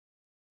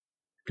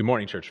Good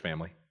morning, church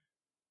family.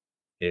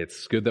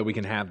 It's good that we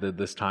can have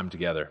this time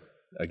together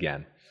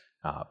again.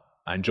 I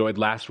enjoyed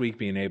last week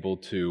being able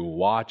to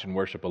watch and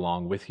worship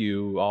along with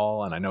you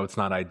all, and I know it's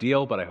not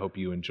ideal, but I hope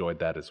you enjoyed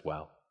that as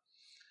well.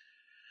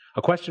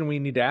 A question we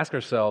need to ask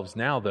ourselves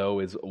now, though,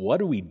 is what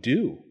do we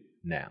do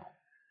now?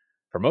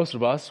 For most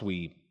of us,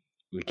 we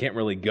can't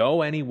really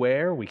go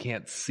anywhere. We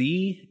can't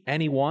see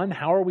anyone.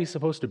 How are we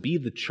supposed to be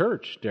the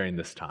church during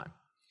this time?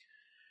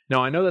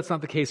 Now, I know that's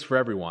not the case for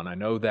everyone. I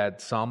know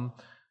that some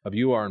of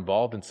you are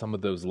involved in some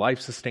of those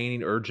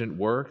life-sustaining, urgent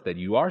work, that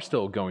you are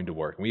still going to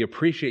work. And we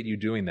appreciate you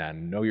doing that,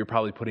 and know you're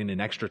probably putting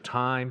in extra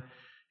time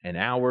and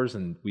hours,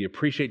 and we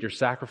appreciate your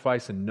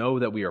sacrifice and know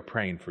that we are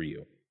praying for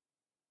you.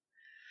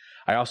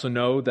 I also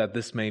know that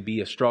this may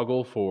be a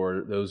struggle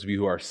for those of you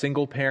who are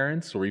single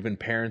parents or even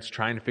parents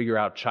trying to figure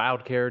out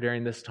childcare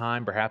during this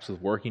time, perhaps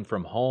with working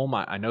from home.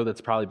 I know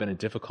that's probably been a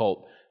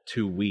difficult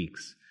 2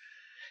 weeks.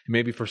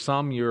 Maybe for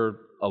some you're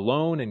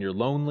alone and you're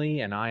lonely,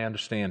 and I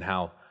understand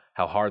how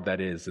hard that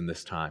is in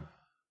this time.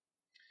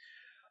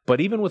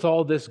 But even with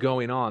all this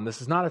going on,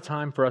 this is not a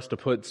time for us to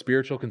put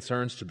spiritual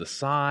concerns to the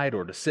side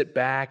or to sit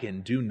back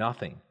and do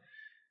nothing.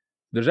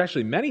 There's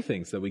actually many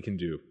things that we can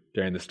do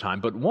during this time,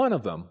 but one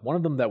of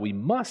them that we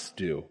must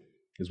do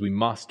is we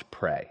must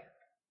pray.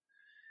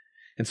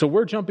 And so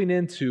we're jumping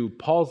into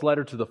Paul's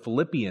letter to the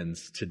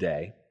Philippians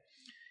today.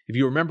 If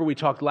you remember, we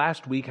talked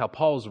last week how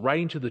Paul is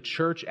writing to the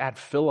church at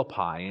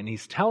Philippi, and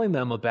he's telling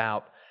them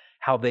about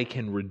how they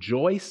can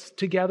rejoice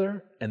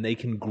together and they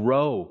can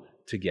grow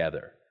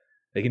together.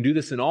 They can do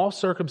this in all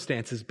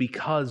circumstances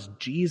because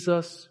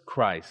Jesus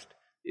Christ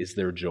is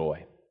their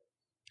joy.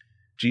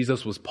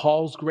 Jesus was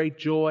Paul's great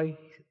joy.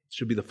 It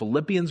should be the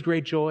Philippians'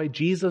 great joy.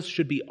 Jesus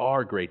should be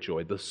our great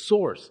joy, the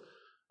source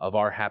of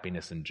our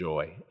happiness and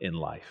joy in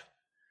life.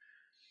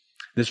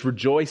 This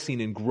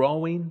rejoicing and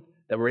growing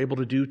that we're able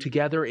to do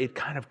together, it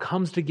kind of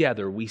comes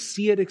together. We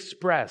see it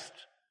expressed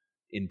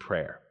in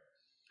prayer.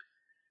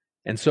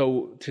 And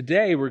so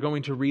today we're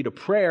going to read a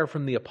prayer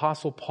from the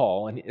Apostle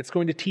Paul, and it's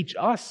going to teach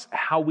us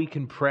how we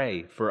can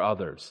pray for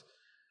others,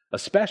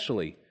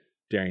 especially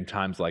during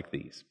times like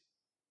these.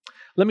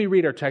 Let me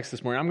read our text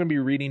this morning. I'm going to be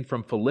reading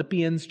from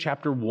Philippians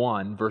chapter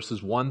 1,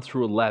 verses 1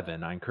 through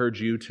 11. I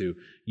encourage you to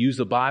use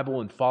a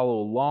Bible and follow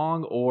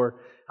along,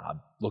 or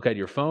look at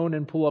your phone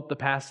and pull up the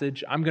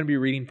passage. I'm going to be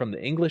reading from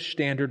the English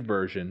Standard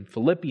Version,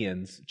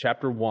 Philippians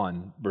chapter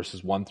 1,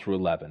 verses 1 through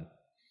 11. It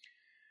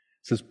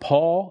says,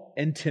 Paul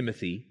and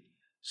Timothy,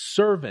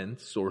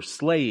 servants or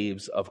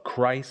slaves of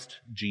Christ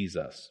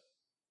Jesus,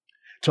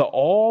 to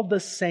all the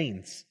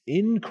saints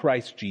in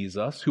Christ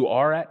Jesus who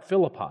are at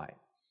Philippi,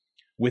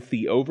 with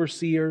the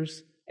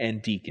overseers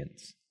and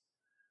deacons,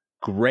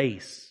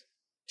 grace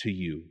to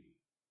you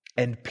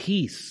and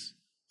peace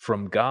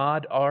from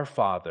God our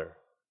Father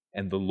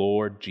and the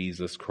Lord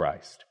Jesus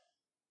Christ.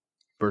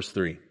 Verse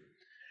 3,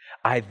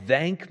 I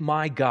thank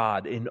my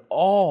God in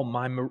all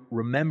my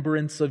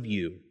remembrance of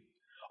you,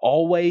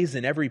 always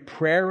in every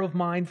prayer of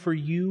mine for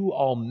you,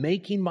 all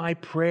making my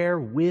prayer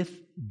with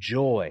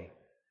joy,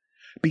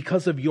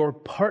 because of your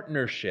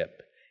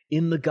partnership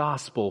in the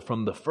gospel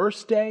from the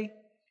first day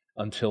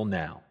until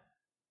now.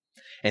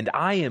 And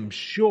I am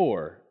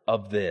sure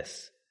of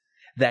this,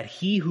 that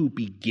he who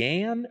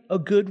began a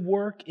good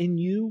work in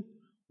you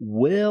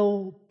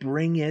will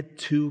bring it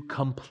to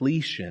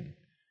completion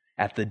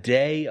at the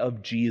day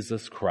of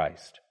Jesus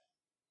Christ.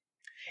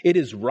 It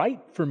is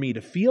right for me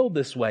to feel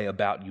this way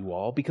about you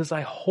all because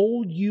I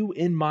hold you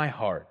in my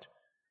heart.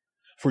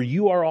 For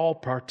you are all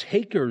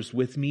partakers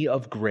with me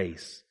of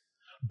grace,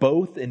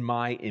 both in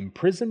my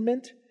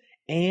imprisonment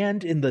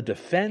and in the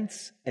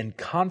defense and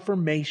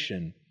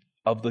confirmation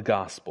of the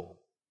gospel.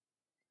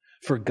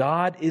 For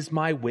God is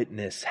my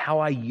witness, how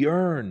I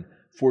yearn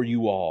for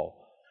you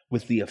all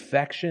with the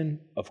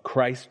affection of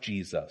Christ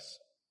Jesus.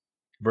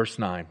 Verse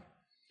 9,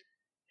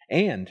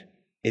 and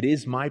it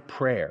is my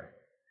prayer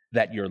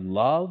that your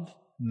love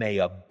may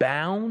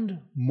abound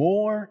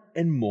more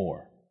and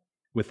more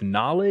with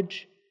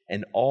knowledge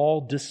and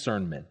all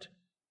discernment,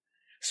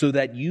 so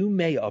that you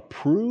may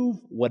approve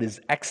what is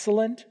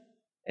excellent,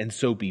 and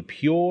so be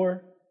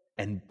pure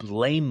and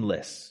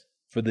blameless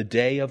for the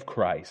day of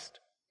Christ,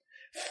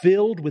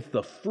 filled with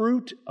the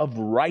fruit of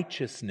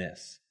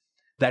righteousness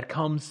that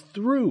comes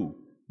through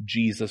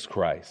Jesus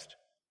Christ,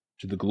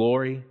 to the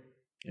glory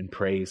and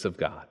praise of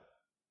God.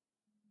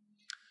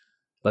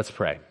 Let's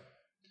pray.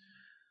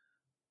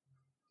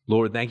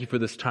 Lord, thank you for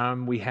this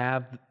time we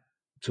have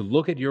to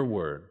look at your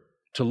word,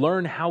 to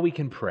learn how we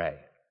can pray.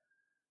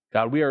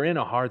 God, we are in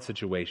a hard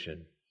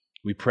situation.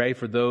 We pray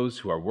for those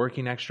who are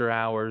working extra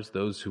hours,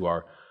 those who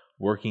are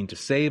working to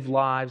save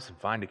lives and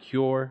find a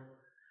cure.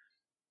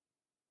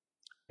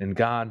 And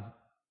God,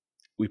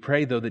 we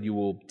pray, though, that you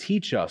will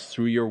teach us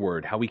through your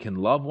word how we can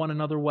love one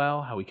another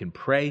well, how we can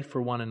pray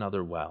for one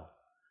another well.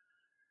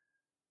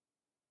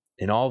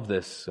 In all of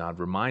this, God,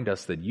 remind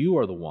us that you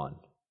are the one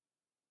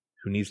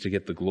who needs to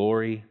get the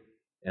glory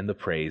and the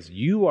praise.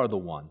 You are the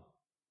one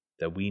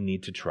that we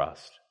need to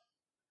trust.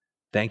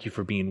 Thank you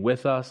for being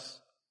with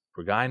us,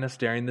 for guiding us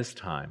during this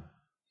time.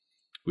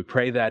 We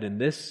pray that in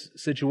this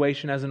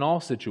situation, as in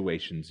all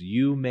situations,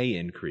 you may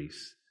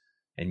increase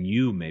and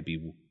you may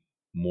be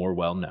more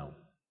well known.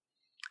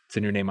 It's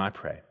in your name I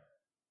pray.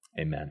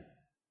 Amen.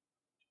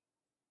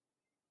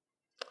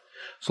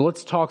 So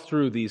let's talk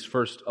through these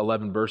first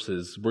 11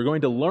 verses. We're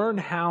going to learn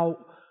how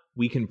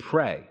we can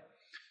pray.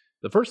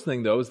 The first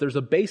thing, though, is there's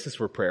a basis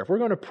for prayer. If we're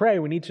going to pray,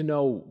 we need to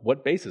know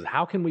what basis.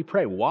 How can we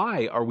pray?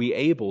 Why are we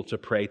able to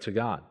pray to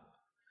God?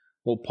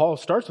 Well, Paul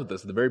starts with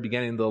this at the very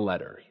beginning of the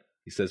letter.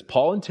 He says,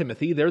 Paul and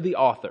Timothy, they're the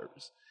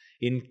authors.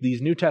 In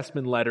these New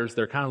Testament letters,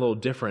 they're kind of a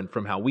little different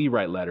from how we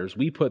write letters.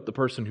 We put the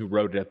person who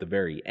wrote it at the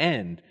very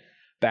end.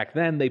 Back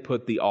then, they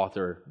put the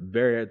author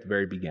at the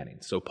very beginning.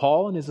 So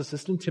Paul and his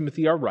assistant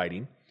Timothy are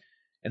writing,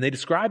 and they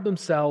describe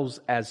themselves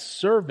as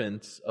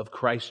servants of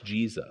Christ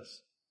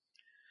Jesus.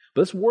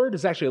 But this word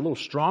is actually a little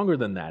stronger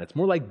than that. It's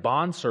more like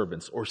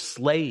bondservants or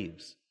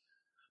slaves.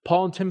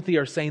 Paul and Timothy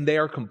are saying they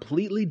are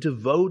completely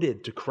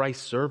devoted to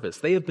Christ's service.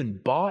 They have been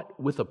bought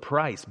with a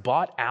price,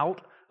 bought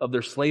out of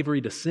their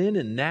slavery to sin,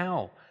 and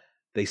now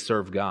they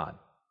serve God.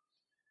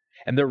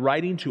 And they're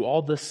writing to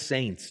all the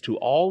saints, to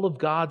all of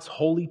God's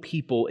holy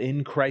people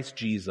in Christ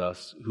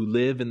Jesus who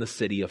live in the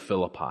city of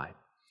Philippi.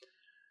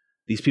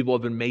 These people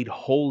have been made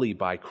holy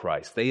by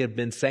Christ. They have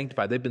been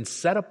sanctified. They've been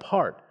set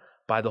apart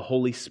by the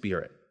Holy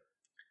Spirit.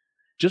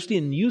 Just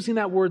in using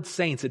that word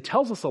saints, it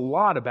tells us a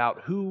lot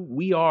about who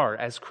we are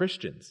as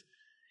Christians.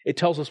 It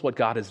tells us what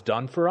God has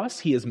done for us.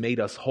 He has made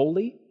us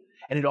holy.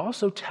 And it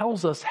also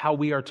tells us how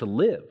we are to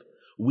live.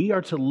 We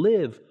are to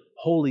live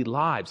holy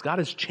lives. God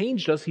has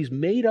changed us. He's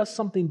made us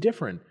something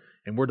different,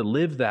 and we're to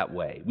live that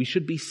way. We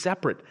should be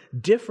separate,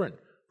 different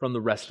from the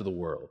rest of the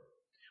world.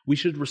 We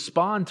should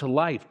respond to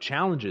life,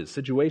 challenges,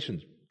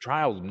 situations,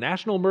 trials,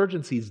 national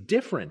emergencies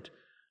different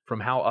from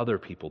how other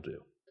people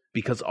do,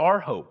 because our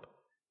hope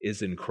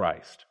is in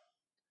Christ.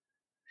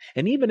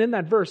 And even in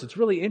that verse, it's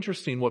really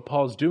interesting what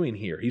Paul's doing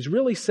here. He's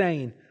really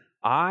saying,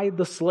 I,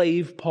 the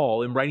slave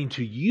Paul, am writing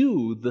to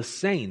you, the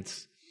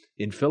saints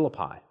in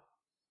Philippi.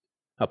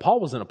 Now,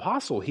 Paul was an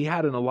apostle. He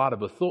had a lot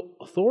of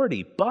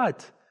authority,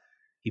 but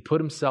he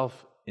put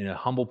himself in a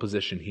humble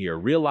position here,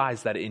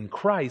 realized that in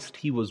Christ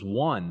he was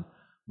one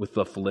with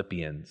the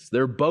Philippians.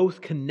 They're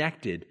both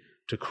connected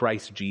to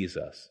Christ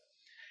Jesus.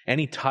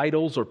 Any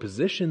titles or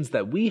positions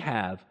that we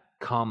have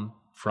come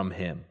from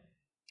him.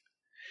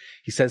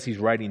 He says he's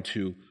writing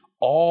to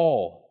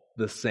all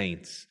the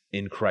saints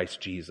in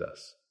Christ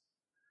Jesus.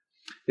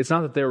 It's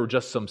not that there were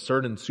just some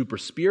certain super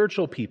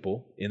spiritual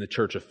people in the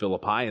church of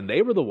Philippi and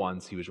they were the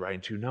ones he was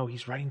writing to. No,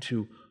 he's writing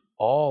to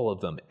all of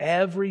them.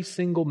 Every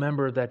single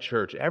member of that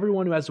church,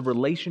 everyone who has a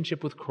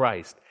relationship with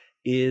Christ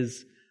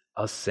is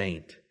a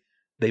saint.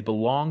 They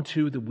belong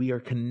to, that we are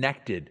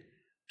connected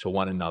to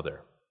one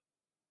another.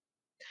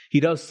 He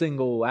does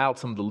single out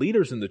some of the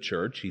leaders in the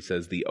church. He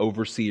says the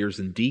overseers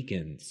and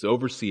deacons.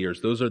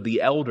 Overseers, those are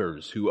the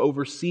elders who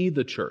oversee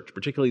the church,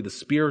 particularly the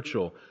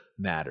spiritual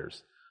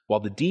matters, while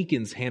the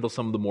deacons handle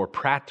some of the more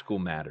practical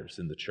matters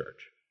in the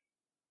church.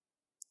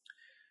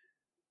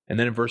 And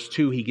then in verse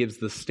 2, he gives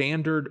the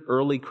standard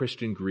early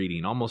Christian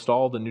greeting. Almost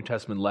all the New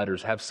Testament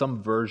letters have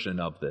some version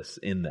of this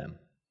in them.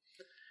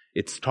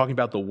 It's talking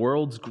about the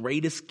world's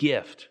greatest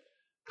gift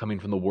coming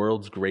from the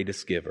world's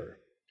greatest giver.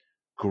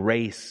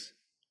 Grace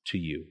to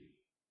you,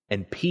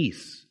 and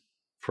peace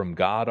from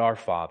God our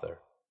Father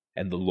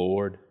and the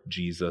Lord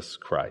Jesus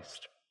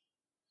Christ.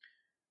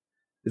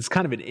 It's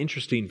kind of an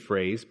interesting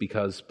phrase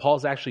because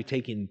Paul's actually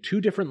taking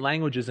two different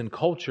languages and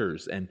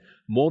cultures and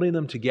molding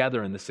them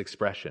together in this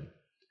expression.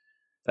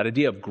 That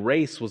idea of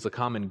grace was a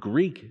common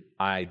Greek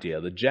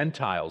idea, the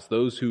Gentiles,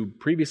 those who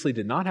previously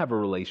did not have a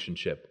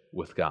relationship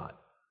with God.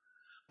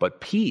 But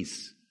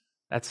peace,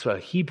 that's a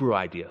Hebrew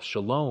idea,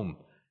 shalom.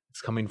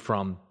 It's coming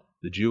from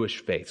the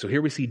Jewish faith. So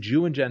here we see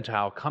Jew and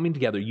Gentile coming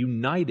together,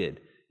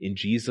 united in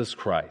Jesus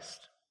Christ.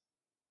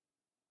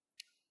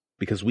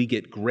 Because we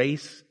get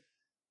grace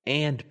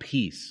and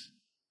peace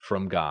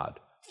from God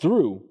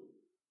through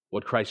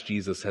what Christ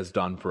Jesus has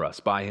done for us,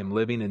 by him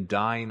living and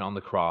dying on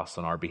the cross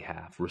on our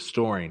behalf,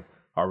 restoring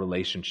our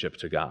relationship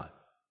to God.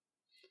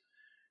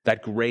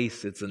 That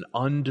grace, it's an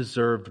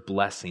undeserved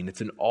blessing.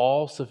 It's an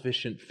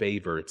all-sufficient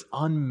favor. It's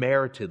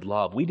unmerited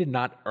love. We did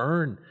not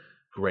earn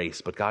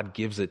grace, but God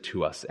gives it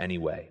to us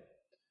anyway.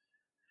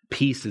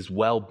 Peace is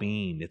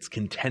well-being. It's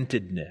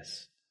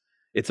contentedness.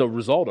 It's a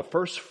result, a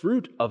first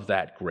fruit of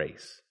that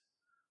grace.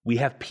 We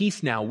have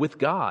peace now with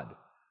God.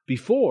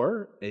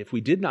 Before, if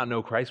we did not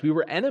know Christ, we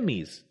were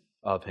enemies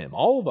of him.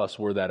 All of us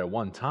were that at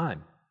one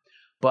time.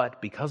 But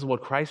because of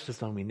what Christ has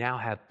done, we now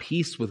have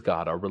peace with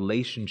God. Our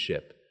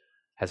relationship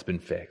has been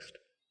fixed.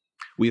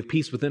 We have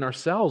peace within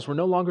ourselves. We're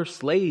no longer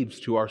slaves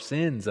to our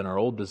sins and our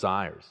old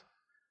desires.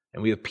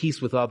 And we have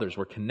peace with others.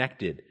 We're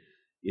connected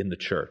in the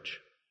church.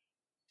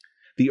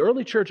 The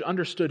early church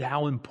understood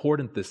how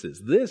important this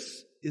is.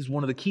 This is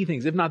one of the key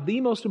things, if not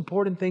the most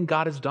important thing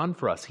God has done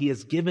for us. He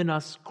has given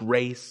us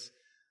grace,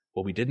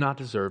 what we did not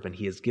deserve, and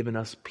he has given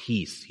us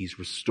peace. He's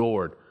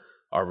restored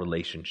our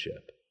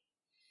relationship.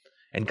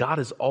 And God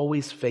is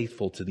always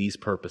faithful to these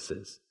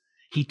purposes.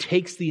 He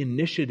takes the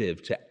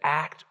initiative to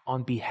act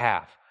on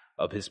behalf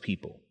of his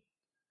people.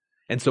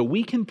 And so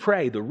we can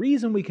pray. The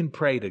reason we can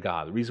pray to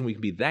God, the reason we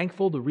can be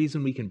thankful, the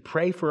reason we can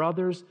pray for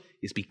others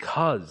is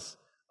because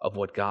of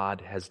what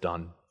God has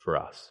done for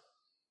us.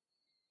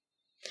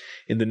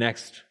 In the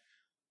next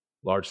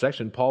large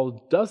section,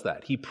 Paul does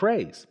that. He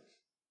prays.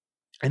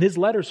 And his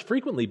letters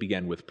frequently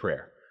begin with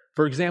prayer.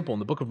 For example, in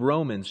the book of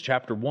Romans,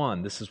 chapter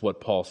 1, this is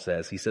what Paul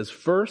says. He says,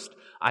 "First,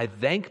 I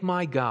thank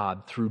my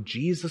God through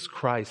Jesus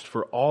Christ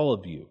for all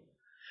of you,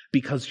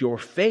 because your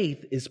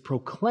faith is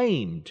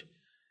proclaimed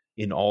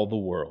in all the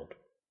world.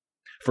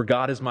 For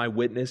God is my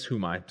witness,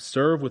 whom I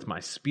serve with my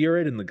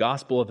spirit in the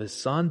gospel of his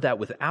Son, that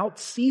without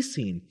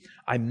ceasing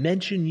I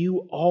mention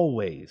you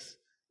always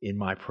in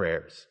my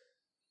prayers."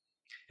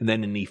 And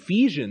then in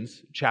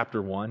Ephesians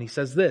chapter 1, he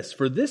says this,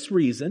 "For this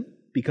reason,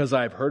 because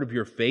I have heard of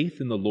your faith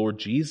in the Lord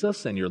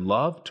Jesus and your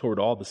love toward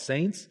all the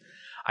saints,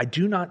 I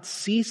do not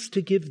cease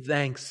to give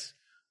thanks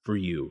for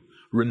you,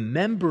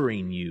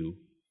 remembering you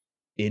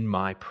in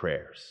my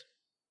prayers."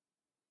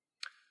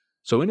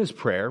 So in his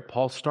prayer,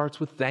 Paul starts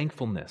with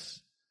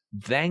thankfulness.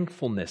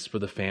 Thankfulness for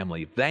the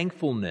family.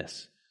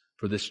 Thankfulness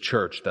for this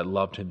church that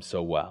loved him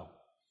so well.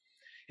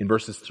 In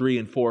verses 3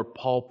 and 4,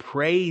 Paul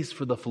prays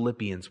for the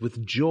Philippians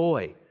with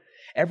joy.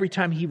 Every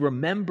time he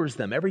remembers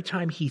them, every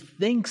time he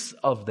thinks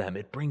of them,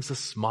 it brings a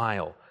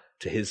smile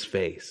to his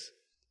face.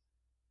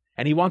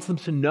 And he wants them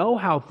to know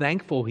how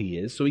thankful he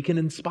is so he can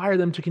inspire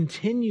them to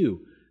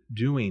continue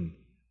doing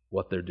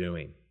what they're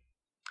doing.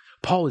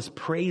 Paul is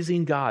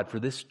praising God for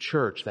this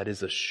church that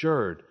is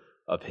assured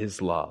of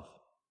his love.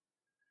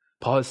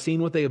 Paul has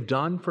seen what they have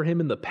done for him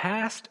in the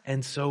past,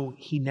 and so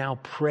he now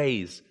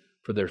prays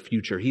for their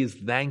future. He is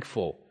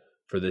thankful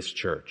for this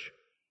church.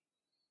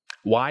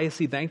 Why is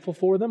he thankful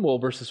for them? Well,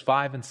 verses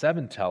 5 and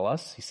 7 tell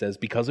us. He says,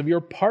 "Because of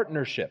your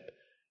partnership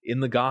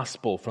in the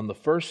gospel from the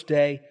first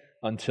day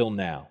until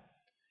now."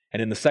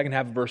 And in the second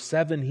half of verse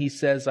 7, he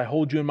says, "I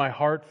hold you in my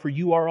heart, for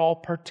you are all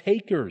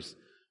partakers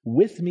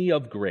with me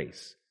of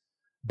grace,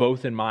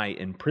 both in my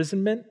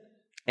imprisonment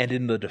and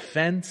in the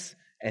defense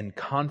and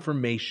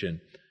confirmation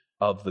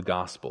of the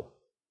gospel."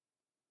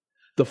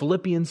 The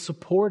Philippians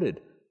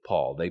supported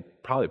Paul. They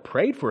probably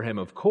prayed for him,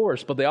 of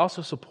course, but they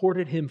also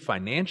supported him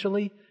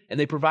financially, and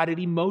they provided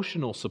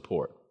emotional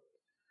support.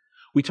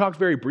 We talked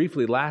very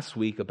briefly last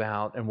week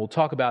about, and we'll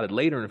talk about it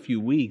later in a few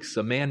weeks,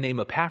 a man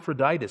named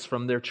Epaphroditus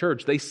from their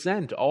church. They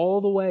sent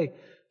all the way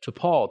to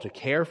Paul to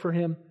care for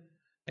him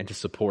and to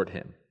support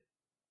him.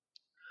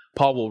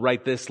 Paul will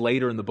write this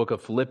later in the book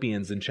of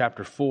Philippians in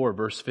chapter 4,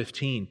 verse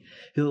 15.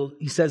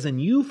 He says,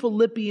 "And you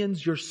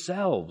Philippians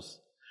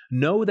yourselves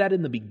know that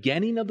in the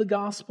beginning of the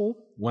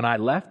gospel, when I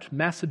left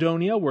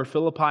Macedonia, where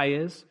Philippi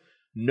is,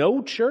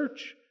 no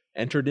church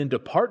entered into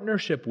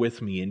partnership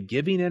with me in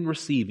giving and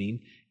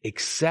receiving,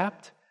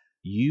 except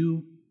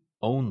you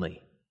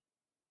only."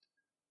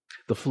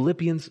 The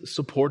Philippians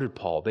supported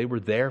Paul. They were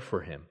there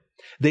for him.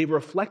 They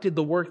reflected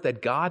the work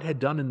that God had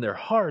done in their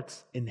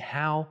hearts in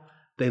how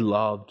they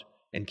loved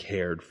and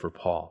cared for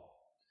Paul.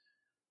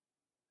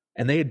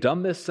 And they had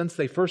done this since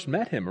they first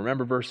met him.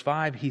 Remember verse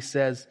 5, he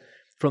says,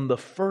 "From the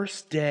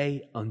first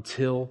day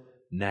until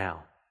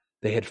now."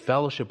 They had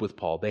fellowship with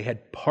Paul. They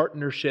had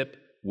partnership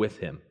with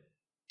him.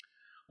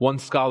 One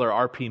scholar,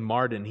 R.P.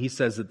 Martin, he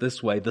says it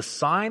this way: "The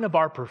sign of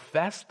our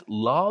professed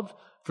love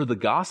for the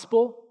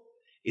gospel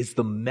is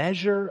the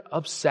measure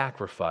of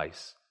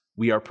sacrifice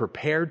we are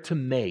prepared to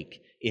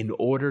make in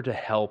order to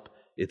help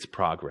its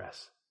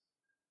progress."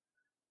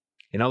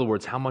 In other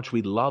words, how much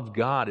we love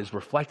God is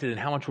reflected in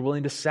how much we're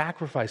willing to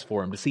sacrifice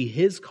for him, to see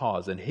his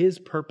cause and his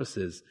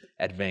purposes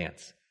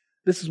advance.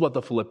 This is what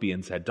the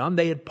Philippians had done.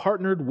 They had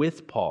partnered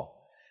with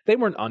Paul. They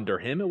weren't under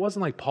him. It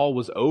wasn't like Paul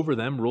was over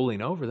them,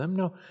 ruling over them.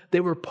 No, they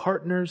were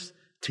partners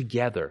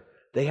together.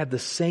 They had the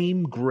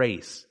same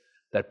grace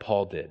that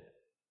Paul did.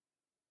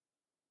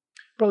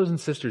 Brothers and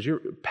sisters, your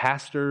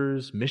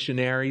pastors,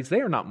 missionaries,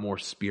 they are not more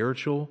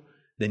spiritual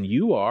than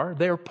you are.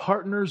 They are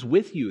partners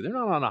with you. They're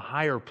not on a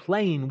higher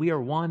plane. We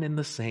are one and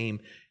the same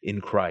in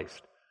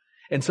Christ.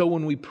 And so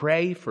when we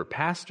pray for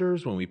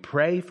pastors, when we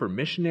pray for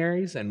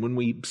missionaries, and when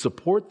we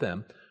support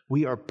them,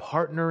 we are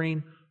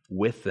partnering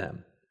with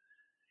them.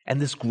 And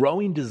this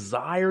growing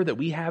desire that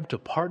we have to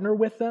partner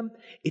with them,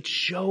 it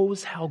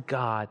shows how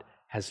God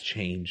has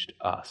changed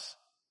us.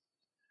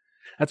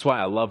 That's why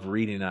I love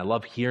reading and I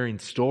love hearing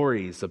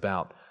stories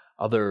about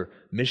other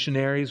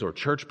missionaries or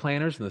church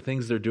planners and the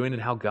things they're doing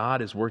and how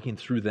God is working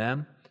through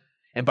them.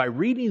 And by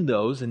reading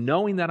those and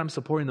knowing that I'm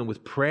supporting them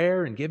with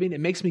prayer and giving, it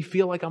makes me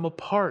feel like I'm a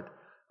part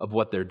of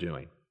what they're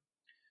doing.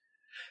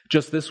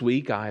 Just this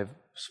week, I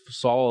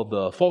saw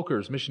the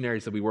Folkers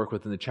missionaries that we work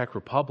with in the Czech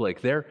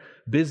Republic. They're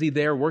busy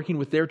there working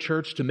with their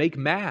church to make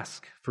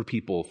masks for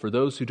people, for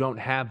those who don't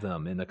have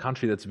them in a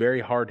country that's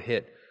very hard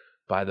hit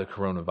by the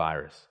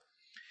coronavirus.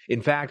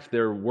 In fact,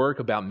 their work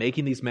about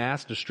making these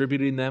masks,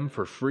 distributing them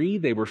for free,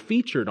 they were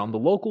featured on the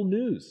local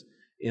news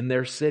in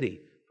their city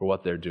for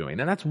what they're doing.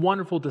 And that's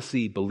wonderful to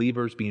see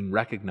believers being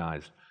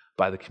recognized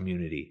by the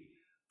community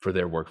for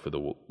their work for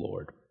the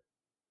Lord.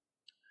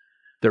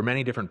 There are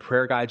many different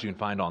prayer guides you can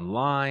find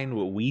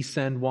online. We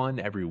send one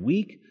every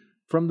week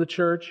from the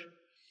church.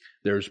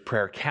 There's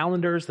prayer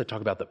calendars that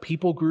talk about the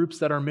people groups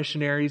that our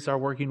missionaries are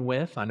working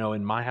with. I know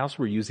in my house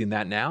we're using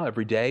that now.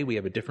 Every day we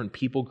have a different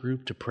people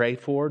group to pray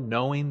for,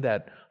 knowing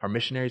that our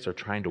missionaries are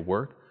trying to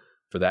work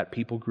for that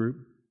people group.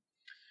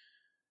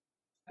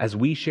 As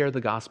we share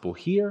the gospel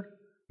here,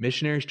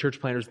 missionaries, church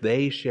planters,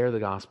 they share the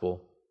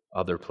gospel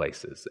other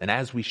places. And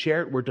as we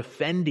share it, we're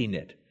defending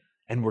it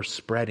and we're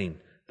spreading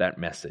that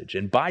message.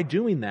 And by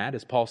doing that,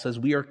 as Paul says,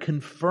 we are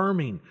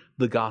confirming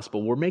the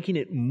gospel. We're making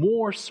it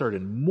more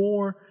certain,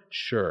 more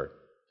sure.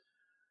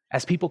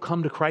 As people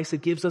come to Christ,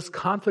 it gives us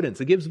confidence.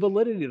 It gives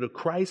validity to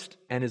Christ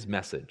and his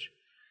message.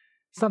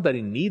 It's not that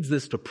he needs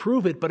this to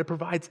prove it, but it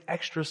provides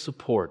extra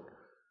support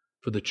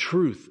for the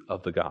truth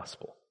of the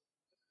gospel.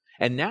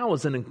 And now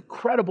is an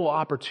incredible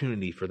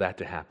opportunity for that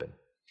to happen.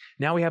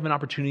 Now we have an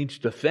opportunity to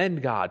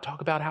defend God,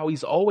 talk about how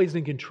he's always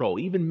in control,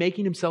 even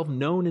making himself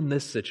known in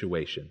this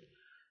situation.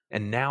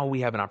 And now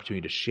we have an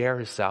opportunity to share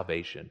his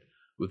salvation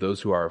with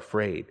those who are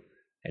afraid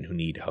and who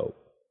need hope.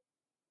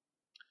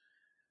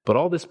 But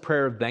all this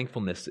prayer of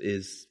thankfulness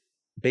is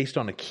based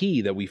on a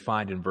key that we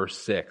find in verse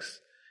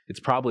 6. It's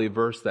probably a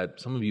verse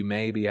that some of you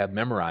maybe have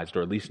memorized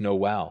or at least know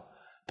well.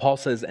 Paul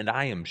says, "And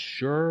I am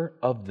sure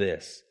of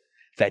this,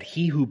 that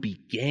he who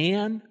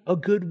began a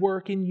good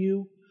work in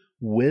you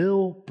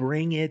will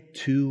bring it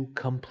to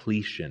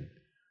completion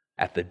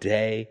at the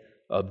day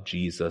of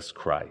Jesus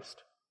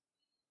Christ."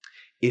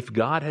 If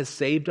God has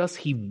saved us,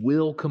 he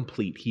will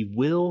complete, he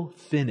will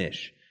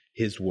finish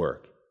his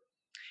work.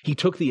 He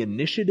took the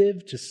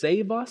initiative to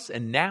save us,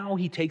 and now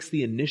he takes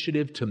the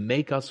initiative to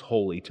make us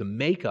holy, to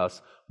make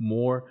us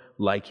more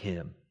like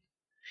him.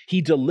 He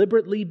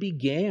deliberately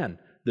began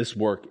this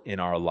work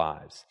in our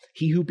lives.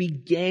 He who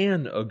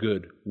began a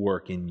good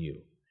work in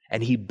you,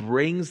 and he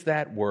brings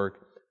that work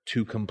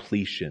to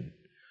completion,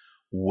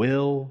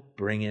 will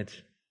bring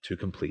it to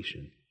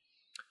completion.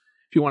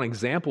 If you want an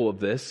example of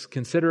this,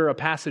 consider a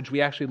passage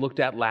we actually looked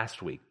at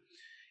last week.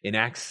 In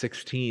Acts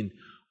 16,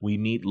 we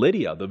meet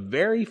Lydia, the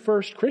very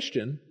first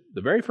Christian,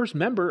 the very first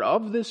member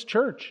of this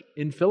church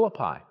in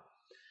Philippi.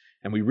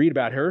 And we read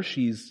about her.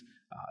 She's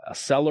a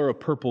seller of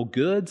purple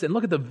goods. And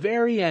look at the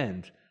very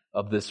end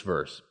of this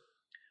verse.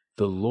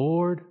 The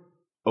Lord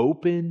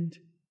opened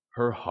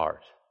her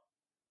heart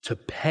to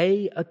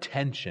pay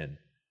attention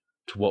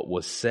to what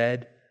was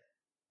said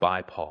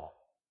by Paul.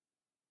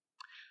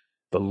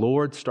 The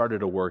Lord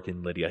started a work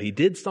in Lydia. He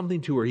did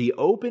something to her. He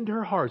opened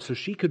her heart so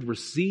she could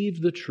receive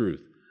the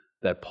truth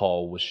that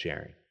Paul was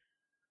sharing.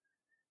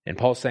 And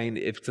Paul's saying,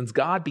 since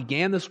God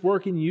began this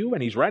work in you,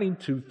 and he's writing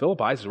to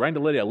Philippi, he's writing to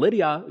Lydia,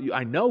 Lydia,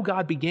 I know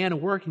God began a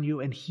work in you,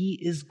 and he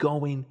is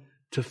going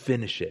to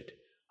finish it.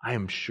 I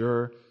am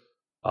sure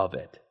of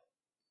it.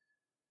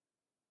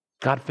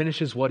 God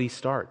finishes what he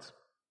starts.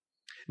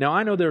 Now,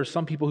 I know there are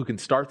some people who can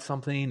start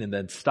something and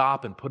then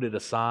stop and put it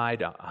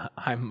aside.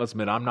 I must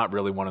admit, I'm not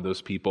really one of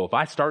those people. If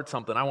I start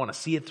something, I want to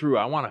see it through.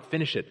 I want to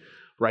finish it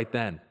right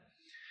then.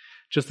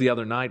 Just the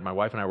other night, my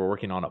wife and I were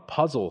working on a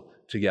puzzle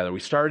together. We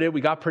started it, we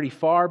got pretty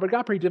far, but it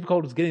got pretty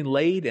difficult. It was getting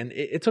late, and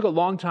it took a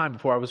long time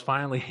before I was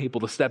finally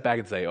able to step back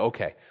and say,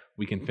 okay,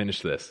 we can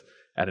finish this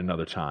at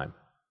another time.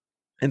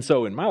 And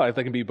so in my life,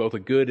 that can be both a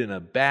good and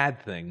a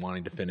bad thing,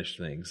 wanting to finish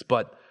things.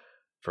 But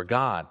for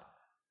God,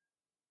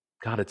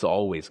 it's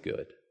always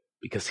good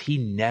because he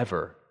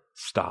never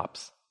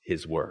stops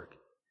his work.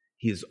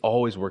 He is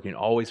always working,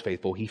 always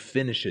faithful. He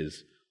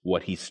finishes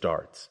what he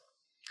starts.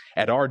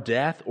 At our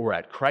death or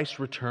at Christ's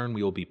return,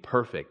 we will be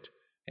perfect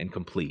and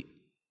complete.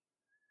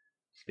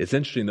 It's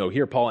interesting, though,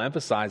 here Paul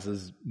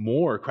emphasizes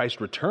more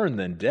Christ's return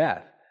than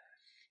death.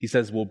 He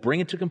says, we'll bring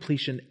it to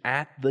completion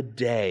at the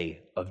day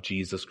of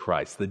Jesus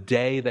Christ, the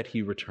day that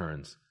he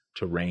returns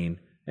to reign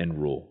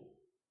and rule.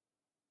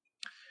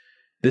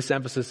 This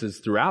emphasis is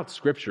throughout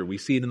Scripture. We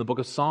see it in the book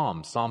of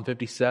Psalms, Psalm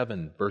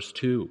 57, verse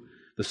 2.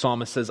 The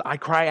psalmist says, I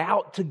cry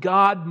out to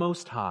God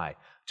Most High,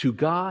 to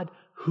God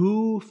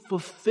who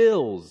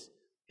fulfills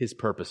his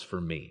purpose for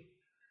me.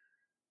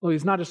 Well,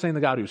 he's not just saying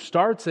the God who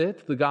starts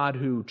it, the God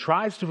who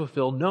tries to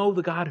fulfill. No,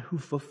 the God who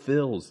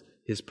fulfills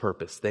his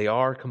purpose. They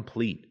are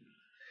complete.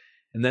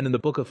 And then in the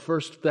book of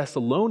 1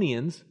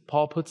 Thessalonians,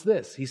 Paul puts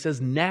this. He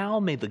says, now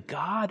may the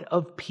God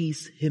of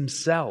peace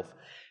himself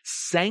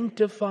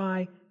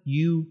sanctify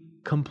you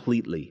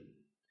completely.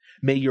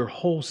 May your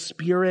whole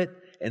spirit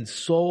and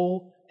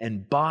soul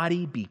and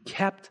body be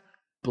kept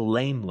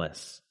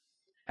blameless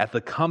at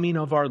the coming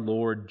of our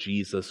Lord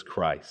Jesus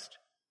Christ.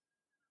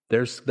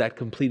 There's that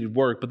completed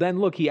work. But then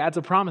look, he adds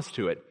a promise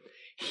to it.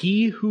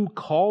 He who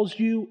calls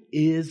you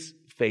is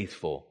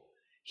faithful.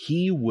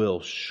 He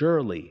will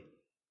surely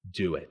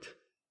do it.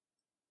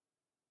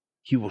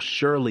 He will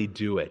surely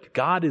do it.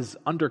 God is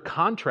under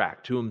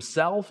contract to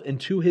himself and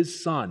to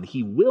his Son.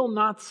 He will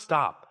not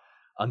stop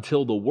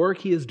until the work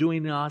he is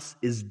doing in us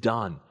is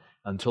done,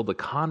 until the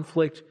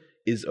conflict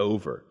is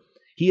over.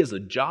 He has a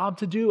job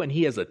to do and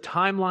he has a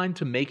timeline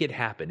to make it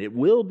happen. It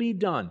will be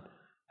done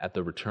at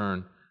the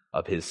return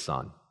of his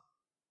Son.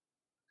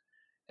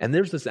 And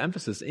there's this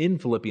emphasis in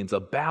Philippians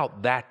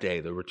about that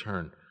day, the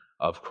return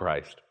of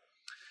Christ.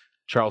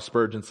 Charles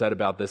Spurgeon said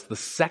about this, the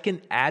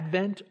second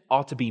advent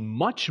ought to be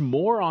much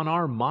more on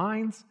our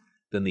minds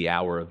than the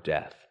hour of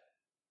death.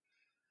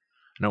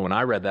 No, when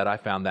I read that, I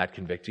found that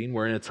convicting.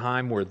 We're in a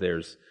time where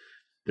there's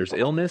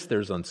illness,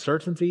 there's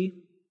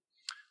uncertainty.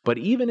 But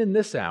even in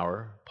this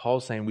hour,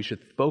 Paul's saying we should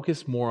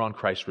focus more on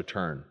Christ's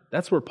return.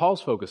 That's where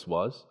Paul's focus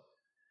was.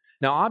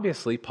 Now,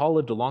 obviously, Paul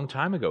lived a long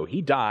time ago.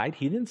 He died.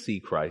 He didn't see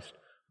Christ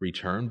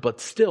return,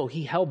 but still,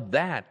 he held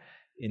that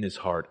in his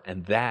heart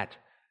and that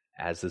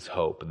as his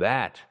hope.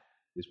 That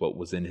is what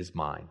was in his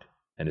mind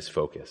and his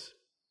focus.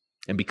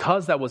 And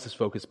because that was his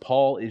focus,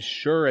 Paul is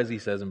sure, as he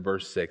says in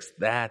verse 6,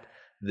 that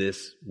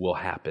this will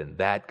happen,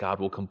 that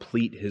God will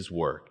complete his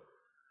work.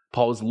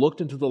 Paul has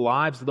looked into the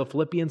lives of the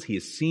Philippians. He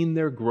has seen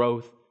their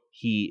growth.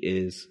 He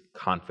is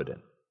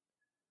confident.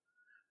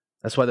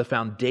 That's why the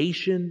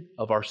foundation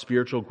of our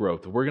spiritual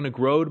growth, if we're going to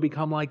grow to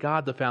become like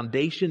God, the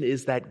foundation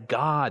is that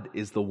God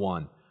is the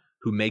one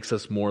who makes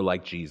us more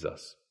like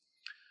Jesus.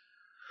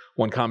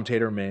 One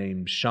commentator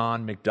named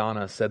Sean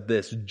McDonough said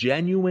this,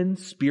 genuine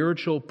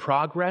spiritual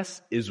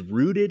progress is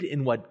rooted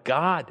in what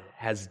God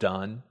has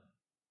done,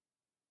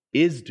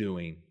 is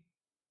doing,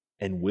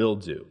 and will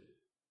do.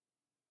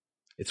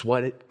 It's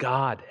what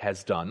God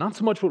has done, not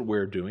so much what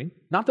we're doing,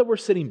 not that we're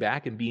sitting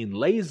back and being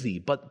lazy,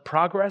 but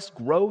progress,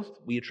 growth,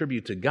 we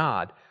attribute to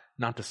God,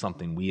 not to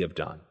something we have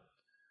done.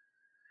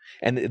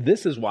 And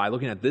this is why,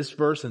 looking at this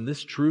verse and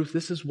this truth,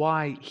 this is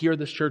why here at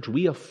this church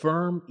we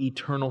affirm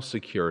eternal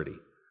security.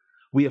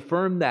 We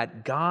affirm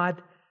that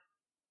God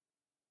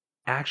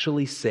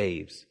actually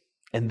saves.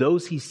 And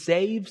those he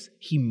saves,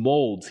 he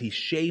molds, he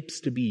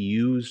shapes to be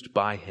used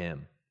by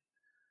him.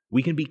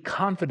 We can be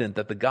confident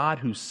that the God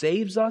who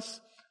saves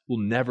us will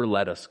never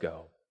let us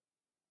go.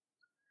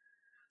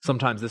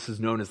 Sometimes this is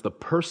known as the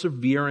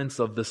perseverance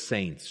of the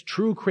saints.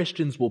 True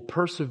Christians will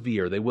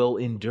persevere. They will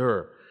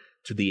endure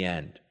to the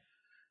end.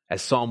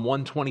 As Psalm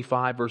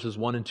 125 verses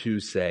 1 and 2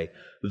 say,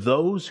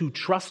 those who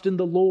trust in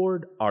the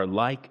Lord are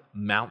like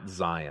Mount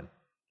Zion,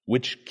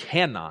 which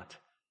cannot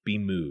be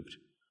moved,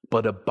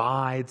 but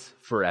abides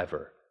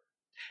forever.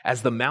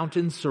 As the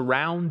mountains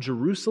surround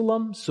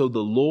Jerusalem, so the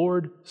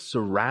Lord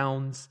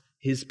surrounds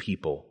his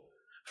people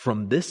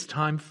from this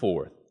time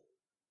forth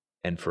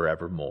and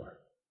forevermore.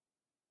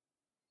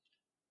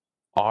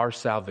 Our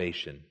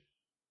salvation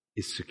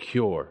is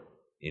secure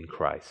in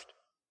Christ.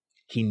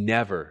 He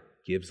never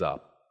gives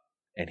up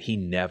and he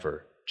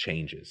never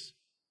changes.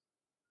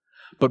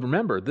 But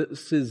remember,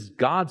 this is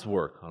God's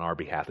work on our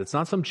behalf. It's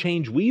not some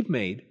change we've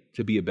made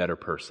to be a better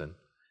person.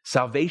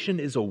 Salvation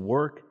is a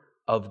work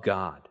of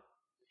God.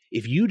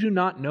 If you do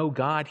not know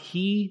God,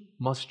 he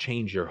must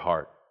change your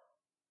heart.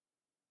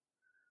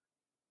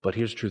 But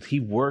here's the truth.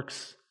 He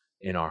works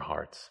in our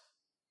hearts.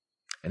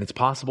 And it's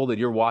possible that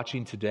you're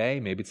watching today.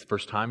 Maybe it's the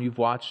first time you've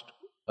watched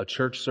a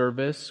church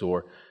service,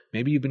 or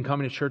maybe you've been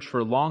coming to church for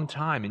a long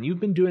time and you've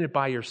been doing it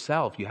by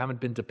yourself. You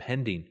haven't been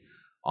depending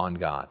on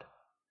God.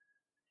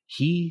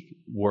 He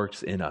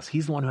works in us.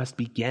 He's the one who has to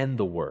begin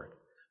the work.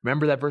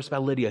 Remember that verse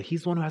about Lydia?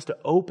 He's the one who has to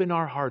open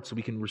our hearts so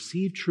we can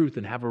receive truth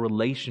and have a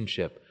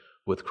relationship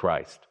with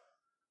Christ.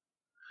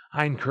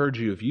 I encourage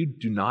you, if you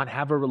do not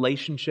have a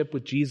relationship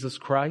with Jesus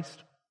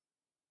Christ,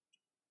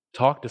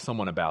 talk to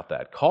someone about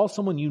that. Call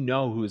someone you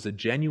know who is a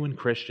genuine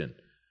Christian.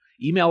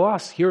 Email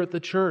us here at the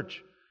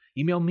church.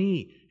 Email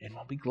me, and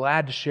I'll be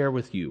glad to share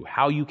with you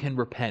how you can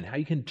repent, how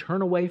you can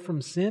turn away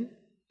from sin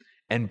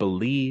and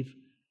believe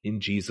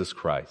in Jesus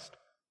Christ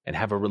and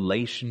have a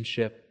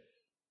relationship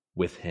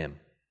with him.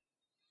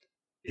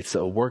 It's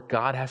a work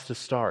God has to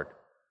start,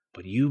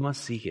 but you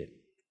must seek it.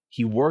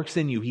 He works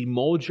in you. He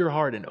molds your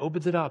heart and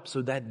opens it up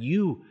so that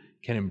you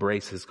can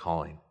embrace his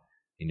calling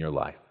in your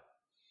life.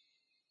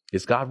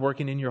 Is God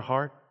working in your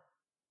heart?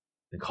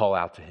 Then call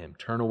out to him.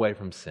 Turn away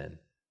from sin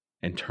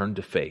and turn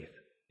to faith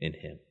in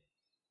him.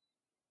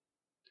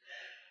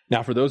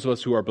 Now, for those of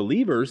us who are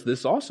believers,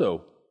 this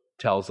also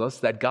tells us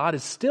that God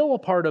is still a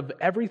part of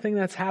everything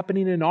that's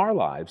happening in our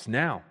lives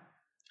now.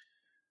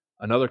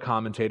 Another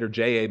commentator,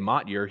 J.A.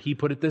 Motyer, he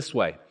put it this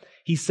way.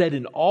 He said,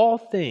 in all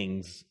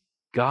things,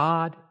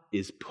 God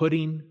is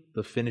putting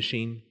the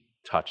finishing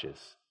touches.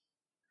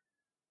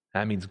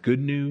 That means good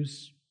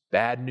news,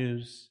 bad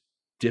news,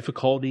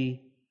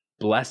 difficulty,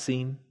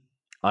 blessing,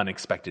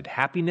 unexpected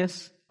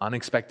happiness,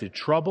 unexpected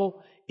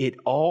trouble. It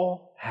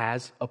all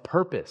has a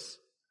purpose.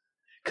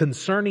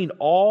 Concerning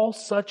all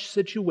such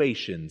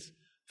situations,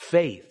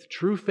 faith,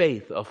 true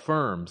faith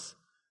affirms,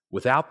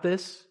 without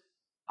this,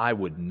 I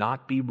would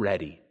not be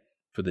ready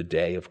for the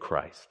day of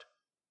Christ.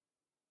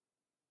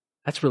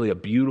 That's really a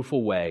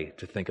beautiful way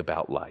to think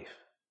about life.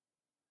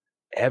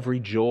 Every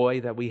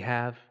joy that we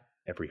have,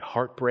 every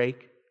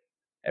heartbreak,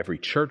 every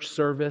church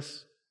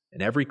service,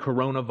 and every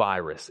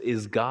coronavirus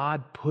is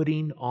God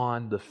putting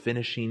on the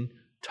finishing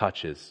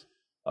touches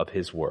of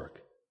his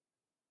work.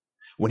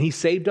 When he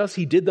saved us,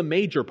 he did the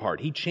major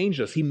part. He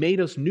changed us. He made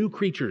us new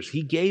creatures.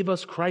 He gave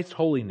us Christ's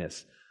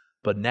holiness.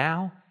 But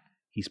now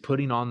he's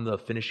putting on the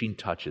finishing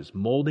touches,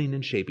 molding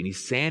and shaping.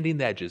 He's sanding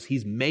the edges.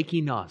 He's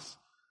making us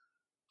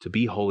to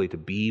be holy, to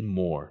be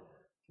more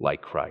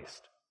like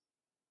Christ.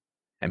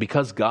 And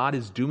because God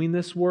is doing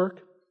this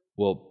work,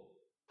 well,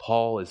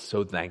 Paul is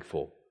so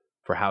thankful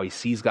for how he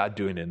sees God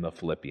doing it in the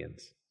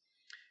Philippians.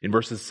 In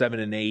verses 7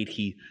 and 8,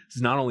 he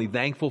is not only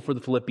thankful for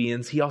the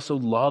Philippians, he also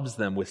loves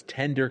them with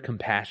tender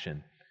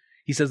compassion.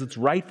 He says, it's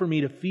right for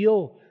me to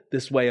feel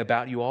this way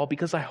about you all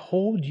because I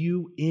hold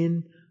you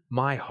in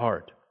my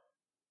heart.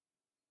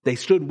 They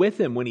stood with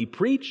him when he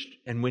preached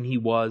and when he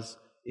was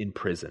in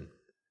prison.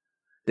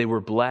 They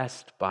were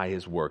blessed by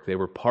his work. They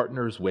were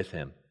partners with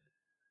him.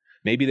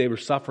 Maybe they were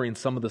suffering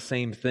some of the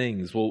same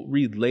things. We'll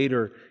read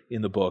later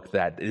in the book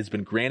that it has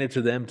been granted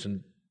to them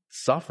to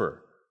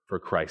suffer for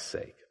Christ's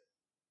sake.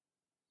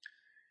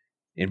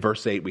 In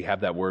verse 8, we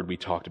have that word we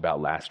talked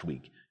about last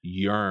week,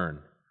 yearn.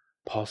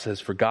 Paul says,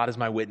 for God is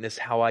my witness,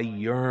 how I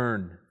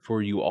yearn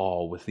for you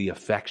all with the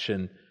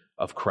affection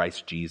of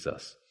Christ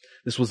Jesus.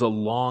 This was a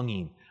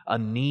longing, a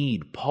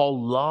need.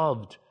 Paul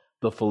loved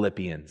the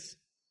Philippians.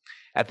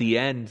 At the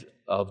end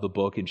of the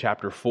book in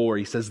chapter 4,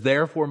 he says,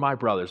 therefore, my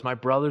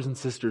brothers and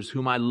sisters,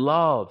 whom I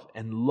love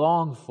and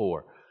long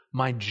for,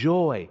 my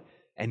joy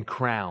and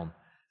crown,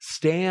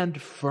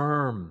 stand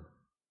firm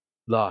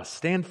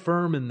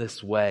in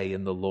this way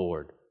in the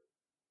Lord,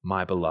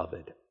 my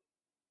beloved.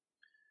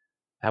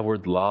 That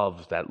word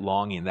love, that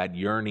longing, that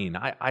yearning,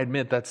 I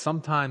admit that's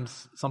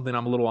sometimes something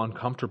I'm a little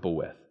uncomfortable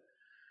with.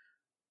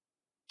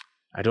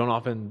 I don't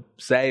often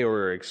say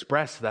or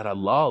express that I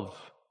love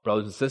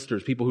brothers and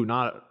sisters, people who are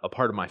not a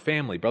part of my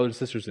family, brothers and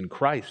sisters in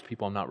Christ,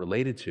 people I'm not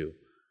related to.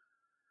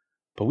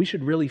 But we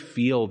should really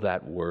feel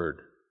that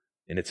word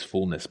in its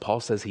fullness. Paul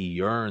says he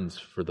yearns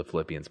for the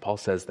Philippians. Paul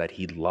says that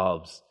he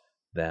loves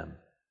them.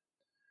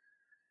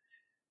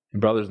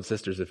 And brothers and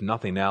sisters, if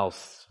nothing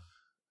else,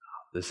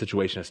 this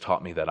situation has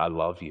taught me that I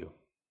love you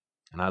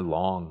and I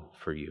long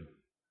for you.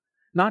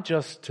 Not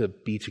just to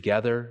be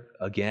together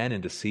again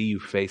and to see you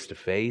face to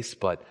face,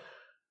 but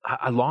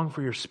I long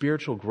for your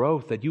spiritual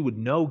growth, that you would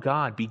know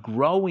God, be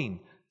growing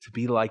to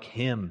be like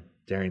Him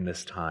during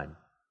this time.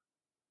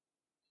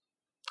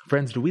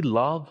 Friends, do we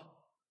love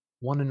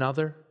one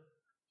another?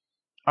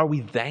 Are we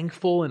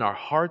thankful in our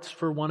hearts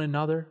for one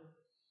another?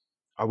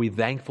 Are we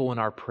thankful in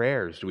our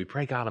prayers? Do we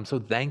pray, God, I'm so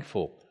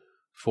thankful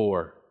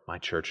for my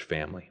church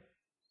family?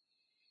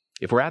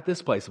 If we're at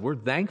this place, if we're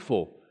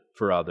thankful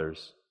for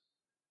others,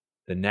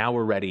 then now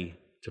we're ready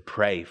to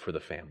pray for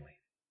the family.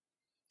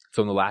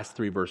 So in the last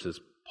 3 verses,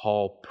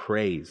 Paul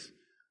prays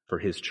for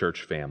his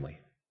church family.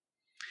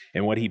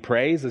 And what he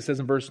prays, it says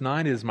in verse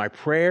 9, is my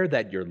prayer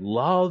that your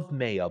love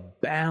may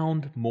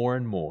abound more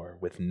and more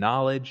with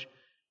knowledge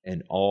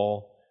and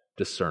all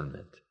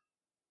discernment.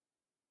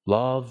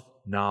 Love,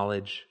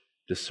 knowledge,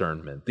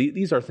 discernment.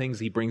 These are things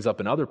he brings up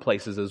in other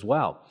places as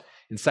well.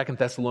 In 2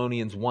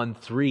 Thessalonians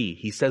 1:3,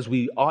 he says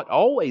we ought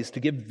always to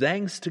give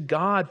thanks to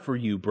God for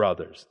you,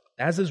 brothers,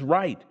 as is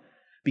right,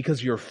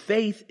 because your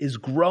faith is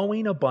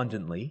growing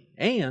abundantly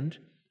and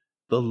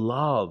the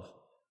love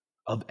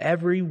of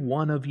every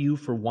one of you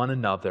for one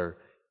another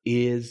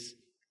is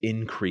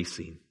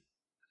increasing.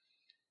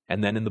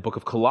 And then in the book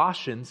of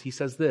Colossians, he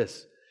says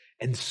this,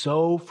 and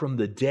so from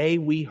the day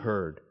we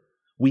heard,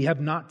 we have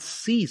not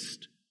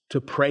ceased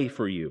to pray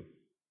for you,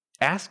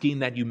 asking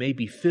that you may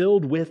be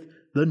filled with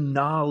the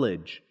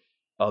knowledge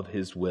of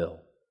His will.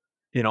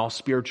 In all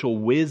spiritual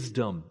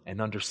wisdom and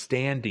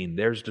understanding,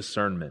 there's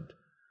discernment,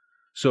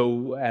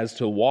 so as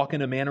to walk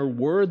in a manner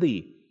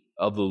worthy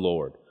of the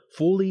Lord,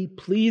 fully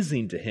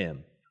pleasing to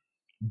Him,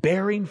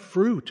 bearing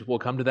fruit, we'll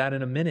come to that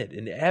in a minute,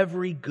 in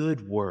every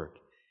good work,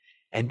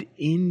 and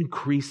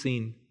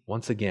increasing,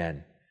 once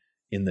again,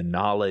 in the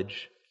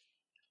knowledge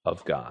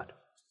of God.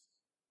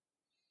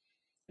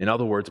 In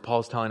other words,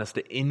 Paul's telling us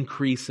to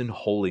increase in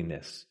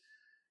holiness.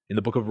 In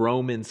the book of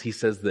Romans, he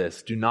says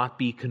this, do not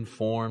be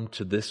conformed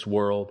to this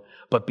world,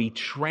 but be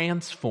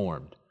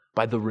transformed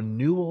by the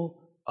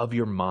renewal of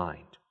your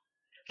mind,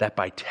 that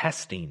by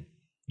testing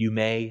you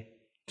may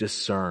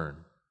discern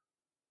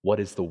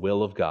what is the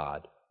will of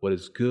God, what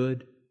is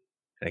good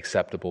and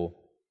acceptable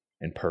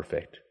and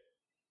perfect.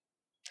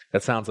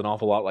 That sounds an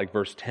awful lot like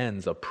verse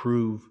 10's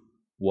approve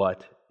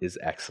what is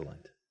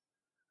excellent.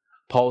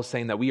 Paul is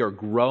saying that we are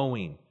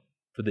growing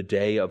for the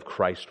day of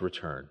Christ's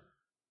return.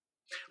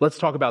 Let's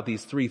talk about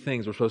these 3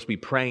 things we're supposed to be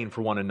praying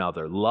for one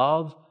another: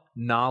 love,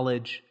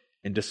 knowledge,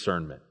 and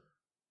discernment.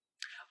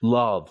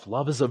 Love.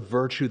 Love is a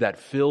virtue that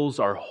fills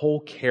our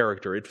whole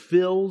character. It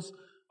fills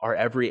our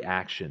every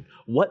action.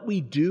 What we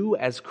do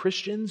as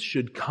Christians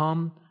should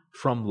come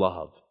from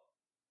love.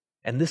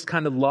 And this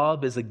kind of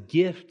love is a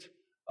gift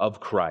of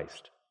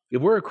Christ.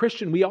 If we're a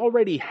Christian, we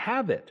already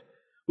have it.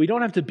 We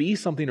don't have to be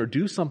something or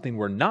do something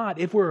we're not.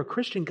 If we're a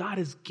Christian, God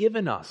has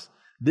given us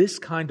this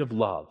kind of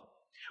love.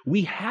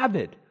 We have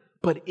it,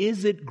 but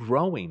is it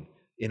growing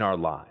in our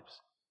lives?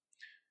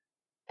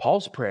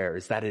 Paul's prayer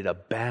is that it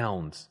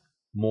abounds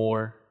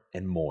more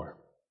and more.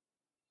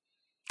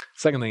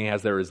 Second thing he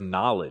has there is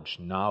knowledge.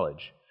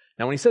 Knowledge.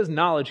 Now, when he says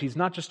knowledge, he's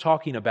not just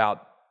talking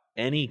about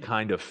any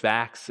kind of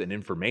facts and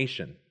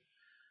information.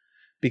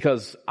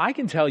 Because I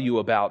can tell you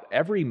about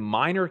every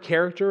minor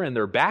character and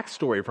their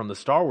backstory from the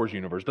Star Wars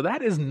universe, but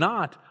that is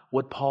not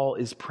what Paul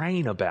is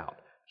praying about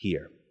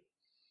here.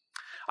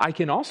 I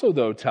can also,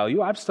 though, tell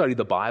you, I've studied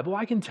the Bible,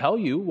 I can tell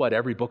you what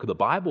every book of the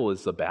Bible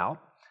is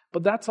about,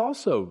 but that's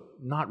also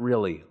not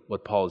really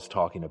what Paul is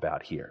talking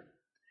about here.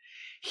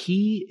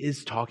 He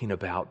is talking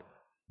about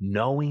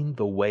knowing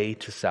the way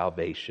to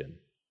salvation.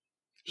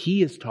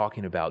 He is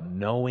talking about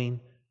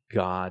knowing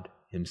God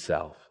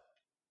himself.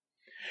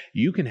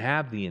 You can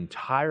have the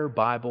entire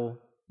Bible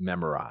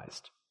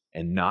memorized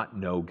and not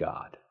know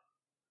God.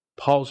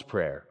 Paul's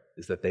prayer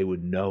is that they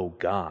would know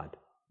God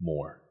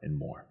more and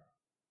more.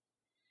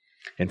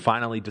 And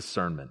finally,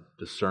 discernment.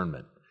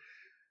 Discernment.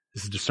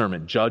 This is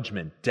discernment,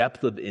 judgment,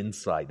 depth of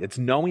insight. It's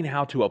knowing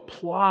how to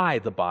apply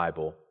the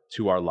Bible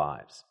to our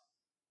lives.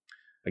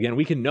 Again,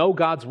 we can know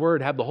God's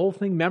word, have the whole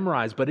thing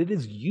memorized, but it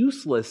is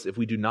useless if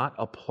we do not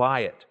apply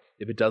it,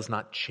 if it does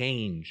not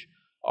change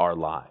our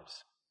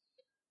lives.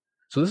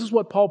 So this is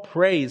what Paul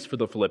prays for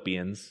the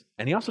Philippians,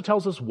 and he also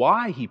tells us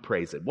why he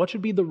prays it. What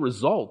should be the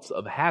results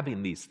of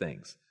having these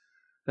things?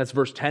 That's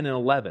verse 10 and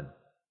 11. It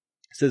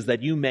says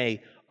that you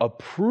may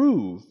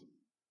approve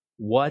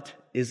what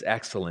is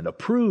excellent.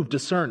 Approve,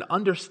 discern,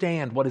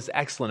 understand what is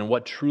excellent and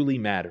what truly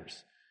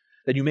matters.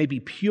 That you may be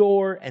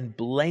pure and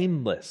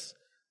blameless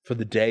for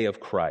the day of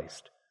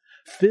Christ,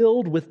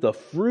 filled with the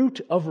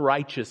fruit of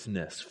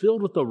righteousness,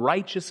 filled with the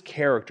righteous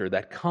character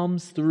that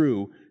comes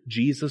through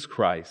Jesus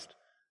Christ,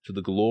 to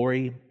the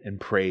glory and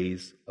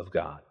praise of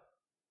God.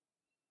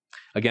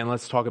 Again,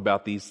 let's talk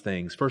about these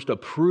things. First,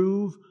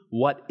 approve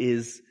what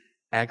is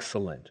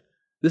excellent.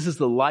 This is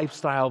the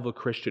lifestyle of a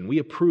Christian. We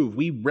approve,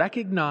 we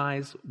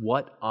recognize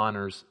what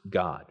honors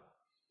God.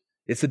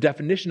 It's the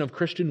definition of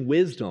Christian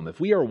wisdom.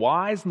 If we are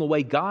wise in the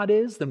way God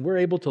is, then we're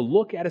able to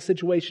look at a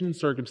situation and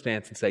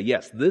circumstance and say,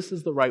 yes, this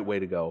is the right way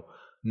to go.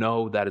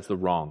 No, that is the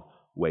wrong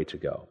way to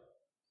go.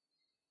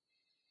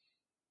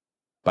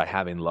 By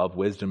having love,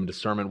 wisdom, and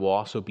discernment, will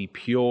also be